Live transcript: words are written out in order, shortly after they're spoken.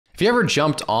Have you ever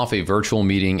jumped off a virtual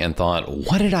meeting and thought,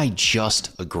 what did I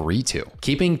just agree to?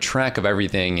 Keeping track of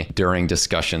everything during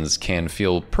discussions can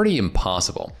feel pretty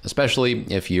impossible, especially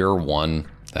if you're one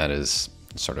that is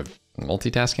sort of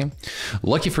multitasking.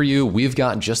 Lucky for you, we've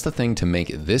got just the thing to make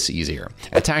this easier.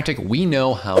 At Tactiq, we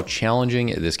know how challenging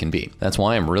this can be. That's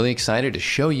why I'm really excited to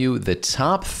show you the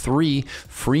top 3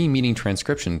 free meeting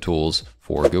transcription tools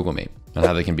for Google Meet and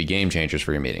how they can be game changers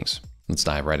for your meetings. Let's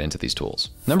dive right into these tools.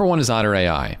 Number 1 is Otter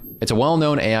AI. It's a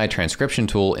well-known AI transcription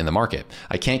tool in the market.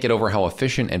 I can't get over how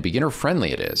efficient and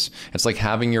beginner-friendly it is. It's like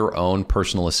having your own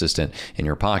personal assistant in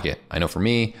your pocket. I know for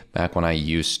me, back when I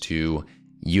used to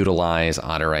utilize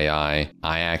Otter AI,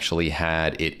 I actually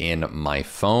had it in my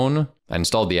phone. I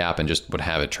installed the app and just would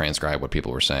have it transcribe what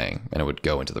people were saying, and it would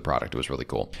go into the product. It was really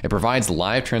cool. It provides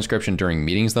live transcription during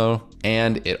meetings though,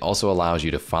 and it also allows you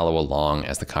to follow along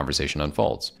as the conversation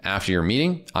unfolds. After your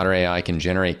meeting, Otter AI can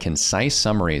generate concise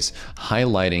summaries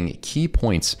highlighting key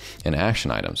points and action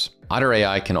items. Otter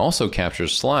AI can also capture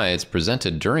slides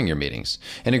presented during your meetings,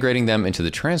 integrating them into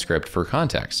the transcript for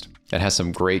context. It has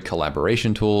some great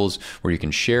collaboration tools where you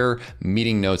can share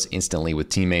meeting notes instantly with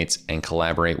teammates and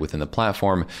collaborate within the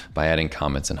platform by adding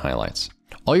comments and highlights.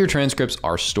 All your transcripts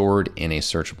are stored in a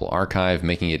searchable archive,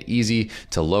 making it easy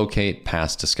to locate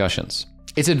past discussions.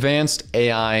 Its advanced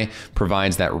AI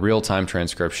provides that real-time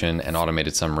transcription and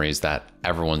automated summaries that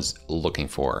everyone's looking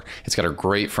for. It's got a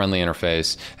great friendly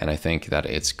interface, and I think that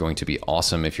it's going to be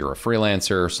awesome if you're a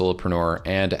freelancer, solopreneur,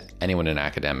 and anyone in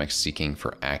academics seeking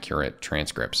for accurate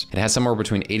transcripts. It has somewhere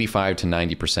between 85 to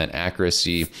 90%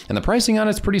 accuracy, and the pricing on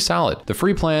it's pretty solid. The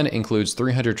free plan includes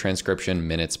 300 transcription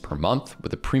minutes per month,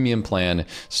 with a premium plan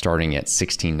starting at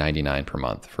 $16.99 per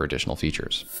month for additional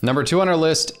features. Number 2 on our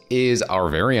list is our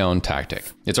very own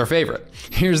Tactiq. It's our favorite.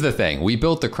 Here's the thing. We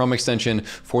built the Chrome extension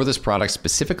for this product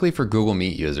specifically for Google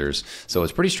Meet users, so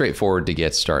it's pretty straightforward to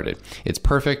get started. It's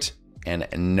perfect and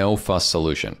no fuss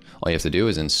solution. All you have to do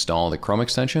is install the Chrome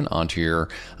extension onto your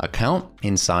account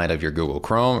inside of your Google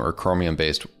Chrome or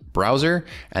Chromium-based browser,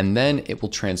 and then it will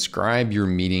transcribe your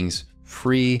meetings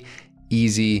free,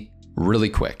 easy, really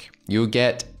quick. You'll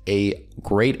get a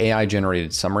great AI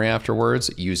generated summary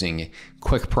afterwards using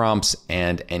quick prompts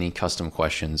and any custom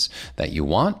questions that you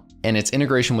want. And its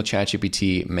integration with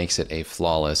ChatGPT makes it a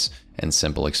flawless and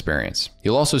simple experience.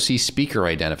 You'll also see speaker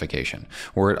identification,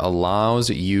 where it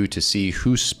allows you to see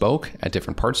who spoke at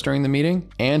different parts during the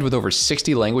meeting. And with over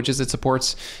 60 languages it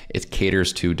supports, it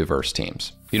caters to diverse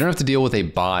teams. You don't have to deal with a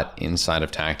bot inside of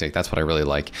Tactiq. That's what I really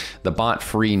like. The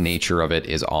bot-free nature of it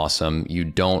is awesome. You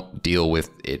don't deal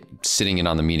with it sitting in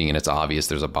on the meeting and it's obvious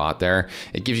there's a bot there.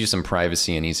 It gives you some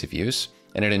privacy and ease of use.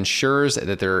 And it ensures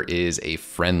that there is a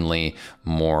friendly,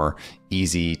 more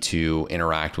easy to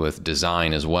interact with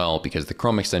design as well, because the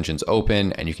Chrome extension's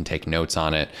open and you can take notes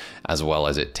on it, as well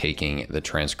as it taking the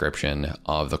transcription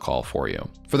of the call for you.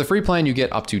 For the free plan, you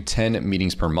get up to 10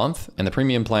 meetings per month, and the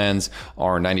premium plans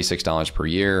are $96 per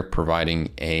year,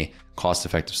 providing a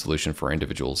cost-effective solution for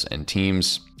individuals and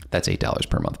teams. That's $8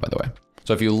 per month, by the way.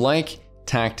 So if you like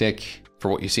Tactiq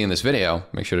for what you see in this video,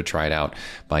 make sure to try it out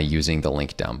by using the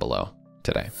link down below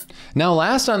today. Now,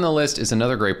 last on the list is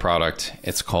another great product.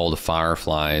 It's called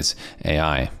Fireflies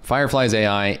AI. Fireflies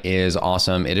AI is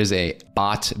awesome. It is a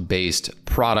bot-based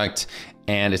product,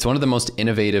 and it's one of the most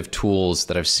innovative tools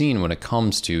that I've seen when it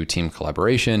comes to team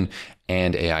collaboration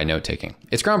and AI note-taking.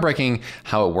 It's groundbreaking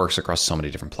how it works across so many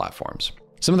different platforms.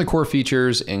 Some of the core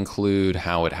features include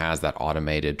how it has that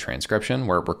automated transcription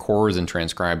where it records and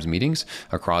transcribes meetings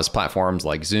across platforms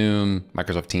like Zoom,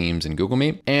 Microsoft Teams, and Google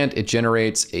Meet, and it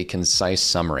generates a concise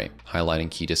summary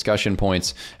highlighting key discussion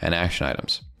points and action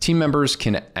items. Team members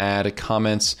can add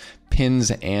comments, pins,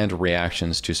 and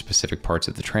reactions to specific parts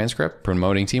of the transcript,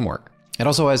 promoting teamwork. It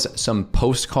also has some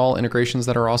post-call integrations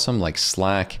that are awesome, like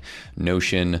Slack,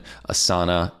 Notion,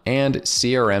 Asana, and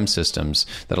CRM systems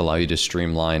that allow you to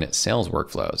streamline sales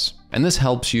workflows. And this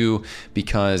helps you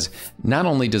because not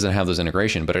only does it have those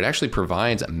integrations, but it actually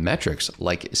provides metrics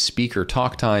like speaker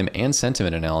talk time and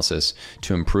sentiment analysis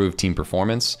to improve team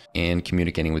performance in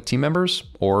communicating with team members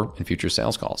or in future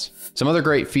sales calls. Some other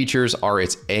great features are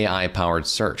its AI-powered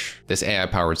search. This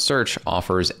AI-powered search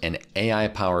offers an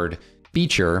AI-powered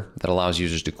feature that allows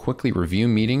users to quickly review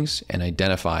meetings and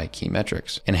identify key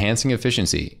metrics, enhancing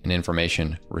efficiency in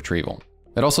information retrieval.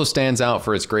 It also stands out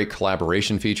for its great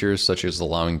collaboration features, such as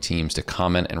allowing teams to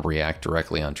comment and react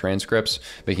directly on transcripts,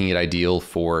 making it ideal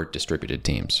for distributed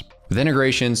teams. With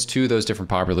integrations to those different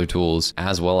popular tools,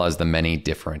 as well as the many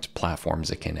different platforms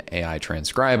it can AI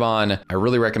transcribe on, I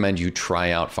really recommend you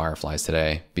try out Fireflies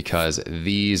today, because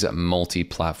these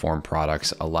multi-platform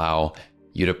products allow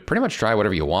you to pretty much try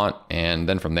whatever you want, and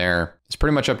then from there, It's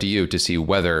pretty much up to you to see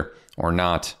whether or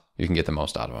not you can get the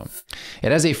most out of them.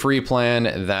 It has a free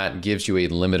plan that gives you a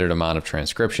limited amount of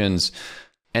transcriptions,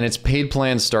 and its paid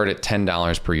plans start at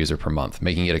 $10 per user per month,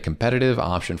 making it a competitive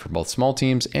option for both small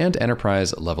teams and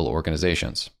enterprise level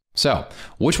organizations. So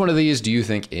which one of these do you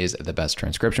think is the best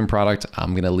transcription product?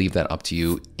 I'm going to leave that up to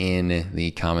you in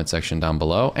the comment section down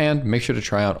below, and make sure to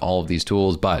try out all of these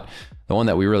tools. But the one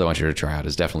that we really want you to try out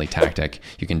is definitely Tactiq.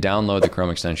 You can download the Chrome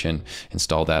extension,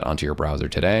 install that onto your browser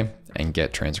today, and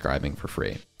get transcribing for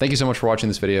free. Thank you so much for watching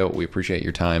this video. We appreciate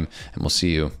your time, and we'll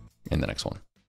see you in the next one.